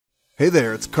Hey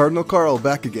there, it's Cardinal Carl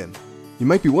back again. You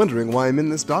might be wondering why I'm in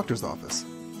this doctor's office.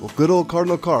 Well, good old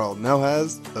Cardinal Carl now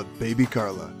has a baby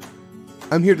Carla.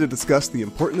 I'm here to discuss the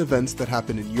important events that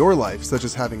happen in your life, such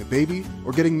as having a baby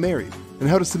or getting married, and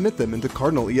how to submit them into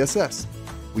Cardinal ESS.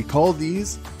 We call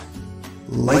these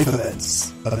life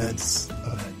events.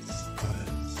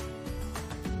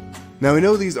 Now I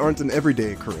know these aren't an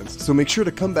everyday occurrence, so make sure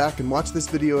to come back and watch this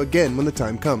video again when the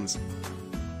time comes.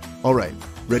 Alright,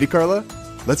 ready Carla?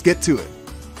 Let's get to it.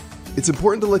 It's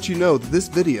important to let you know that this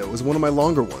video is one of my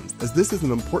longer ones, as this is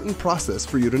an important process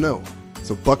for you to know.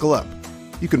 So buckle up.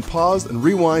 You can pause and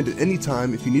rewind at any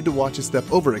time if you need to watch a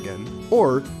step over again,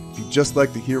 or if you'd just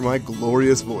like to hear my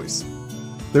glorious voice.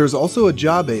 There is also a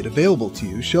job aid available to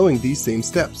you showing these same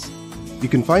steps. You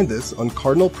can find this on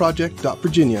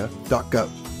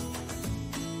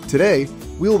cardinalproject.virginia.gov. Today,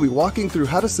 we will be walking through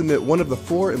how to submit one of the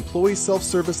 4 employee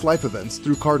self-service life events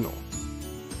through Cardinal.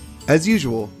 As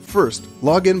usual, first,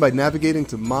 log in by navigating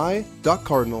to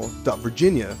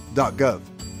my.cardinal.virginia.gov.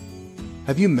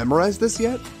 Have you memorized this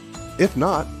yet? If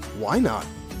not, why not?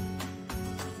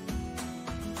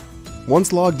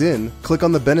 Once logged in, click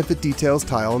on the Benefit Details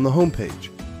tile on the home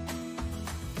page.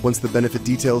 Once the Benefit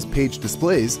Details page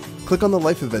displays, click on the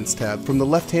Life Events tab from the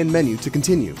left-hand menu to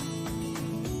continue.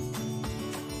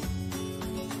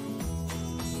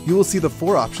 You will see the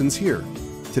 4 options here.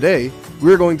 Today,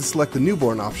 we are going to select the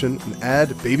newborn option and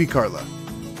add Baby Carla.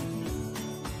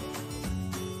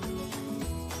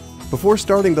 Before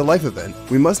starting the life event,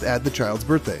 we must add the child's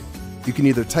birthday. You can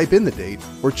either type in the date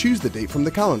or choose the date from the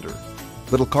calendar.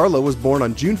 Little Carla was born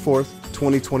on June 4th,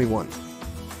 2021.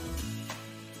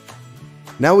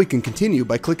 Now we can continue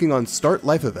by clicking on Start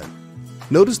Life Event.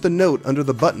 Notice the note under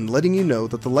the button letting you know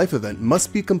that the life event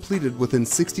must be completed within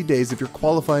 60 days of your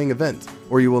qualifying event,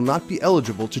 or you will not be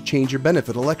eligible to change your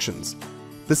benefit elections.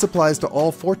 This applies to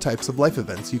all 4 types of life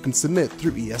events you can submit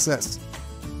through ESS.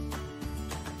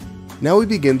 Now we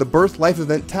begin the Birth Life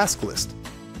Event task list.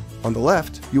 On the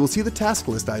left, you will see the task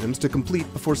list items to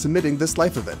complete before submitting this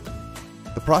life event.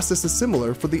 The process is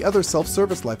similar for the other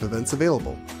self-service life events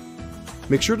available.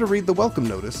 Make sure to read the welcome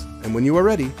notice, and when you are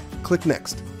ready, click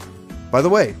Next. By the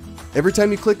way, every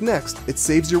time you click Next, it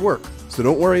saves your work, so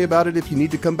don't worry about it if you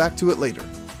need to come back to it later.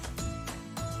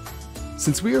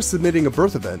 Since we are submitting a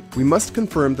birth event, we must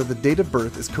confirm that the date of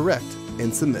birth is correct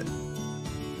and submit.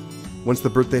 Once the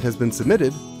birth date has been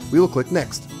submitted, we will click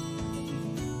Next.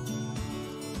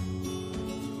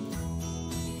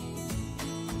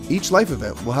 Each life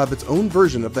event will have its own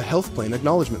version of the health plan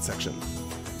acknowledgement section.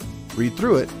 Read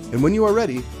through it, and when you are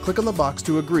ready, click on the box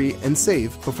to agree and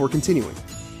save before continuing.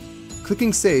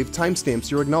 Clicking Save timestamps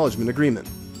your acknowledgement agreement.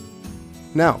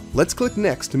 Now, let's click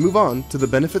Next to move on to the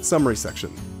Benefit Summary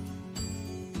section.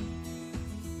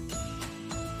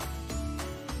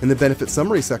 In the Benefit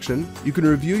Summary section, you can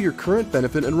review your current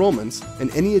benefit enrollments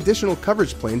and any additional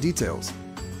coverage plan details.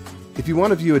 If you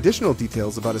want to view additional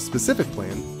details about a specific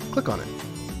plan, click on it.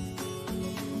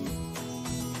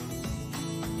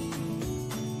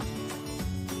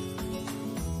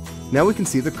 Now we can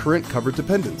see the current covered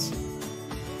dependents.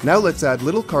 Now let's add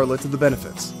little Carla to the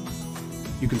benefits.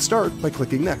 You can start by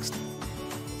clicking Next.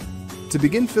 To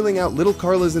begin filling out little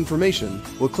Carla's information,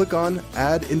 we'll click on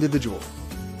Add Individual.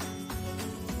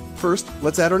 First,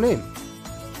 let's add our name.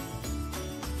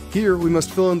 Here we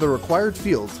must fill in the required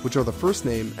fields, which are the first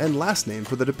name and last name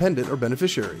for the dependent or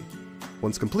beneficiary.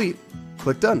 Once complete,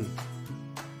 click Done.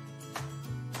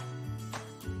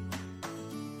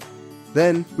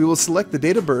 Then we will select the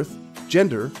date of birth,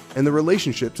 gender, and the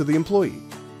relationship to the employee.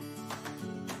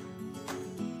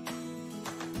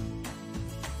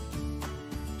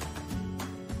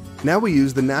 Now we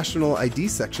use the National ID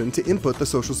section to input the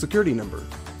Social Security number.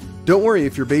 Don't worry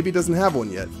if your baby doesn't have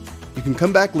one yet. You can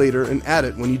come back later and add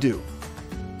it when you do.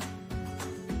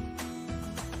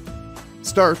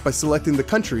 Start by selecting the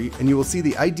country and you will see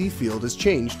the ID field is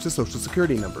changed to Social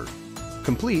Security number.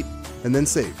 Complete and then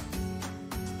save.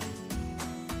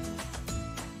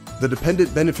 The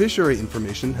dependent beneficiary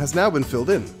information has now been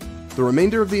filled in. The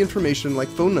remainder of the information like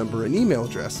phone number and email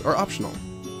address are optional.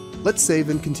 Let's save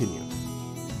and continue.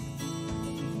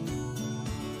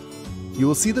 You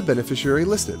will see the beneficiary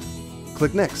listed.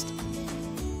 Click Next.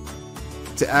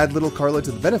 To add little Carla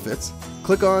to the benefits,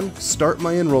 click on Start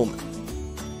My Enrollment.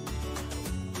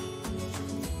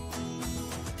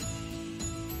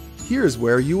 Here is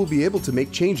where you will be able to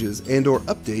make changes and/or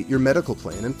update your medical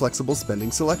plan and flexible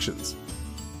spending selections.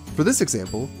 For this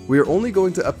example, we are only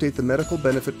going to update the medical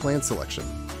benefit plan selection.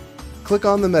 Click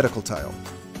on the Medical tile.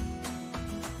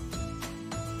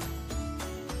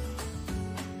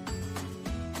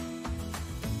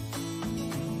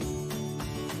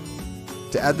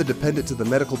 To add the dependent to the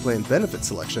medical plan benefit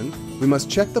selection, we must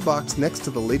check the box next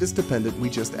to the latest dependent we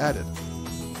just added.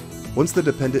 Once the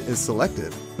dependent is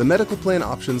selected, the medical plan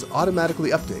options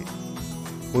automatically update.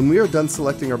 When we are done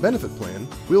selecting our benefit plan,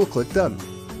 we will click Done.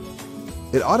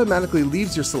 It automatically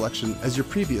leaves your selection as your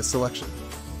previous selection.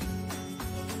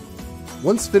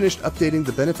 Once finished updating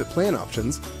the benefit plan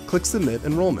options, click Submit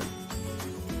Enrollment.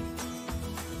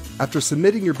 After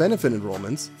submitting your benefit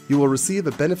enrollments, you will receive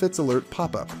a benefits alert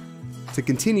pop-up. To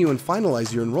continue and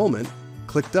finalize your enrollment,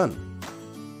 click Done.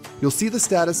 You'll see the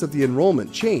status of the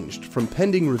enrollment changed from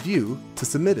pending review to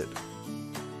submitted.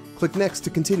 Click Next to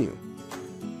continue.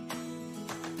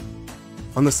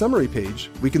 On the summary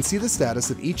page, we can see the status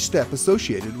of each step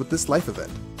associated with this life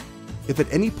event. If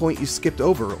at any point you skipped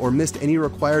over or missed any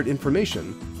required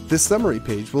information, this summary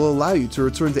page will allow you to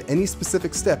return to any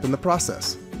specific step in the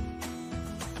process.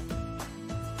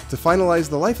 To finalize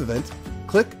the life event,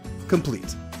 click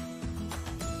Complete.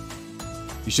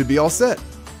 You should be all set.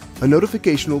 A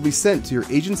notification will be sent to your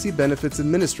agency benefits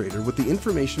administrator with the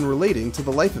information relating to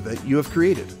the life event you have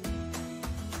created.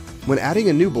 When adding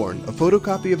a newborn, a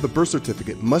photocopy of the birth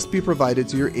certificate must be provided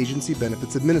to your agency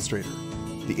benefits administrator.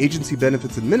 The agency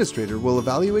benefits administrator will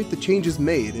evaluate the changes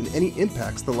made and any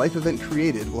impacts the life event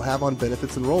created will have on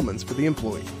benefits enrollments for the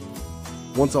employee.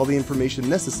 Once all the information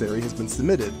necessary has been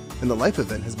submitted and the life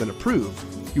event has been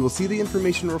approved, you will see the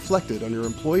information reflected on your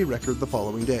employee record the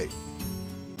following day.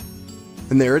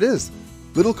 And there it is!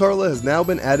 Little Carla has now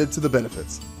been added to the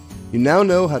benefits. You now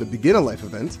know how to begin a life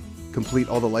event, complete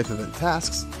all the life event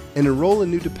tasks, and enroll a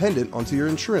new dependent onto your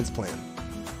insurance plan.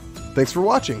 Thanks for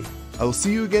watching! I will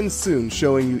see you again soon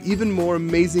showing you even more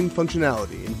amazing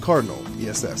functionality in Cardinal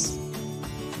ESS.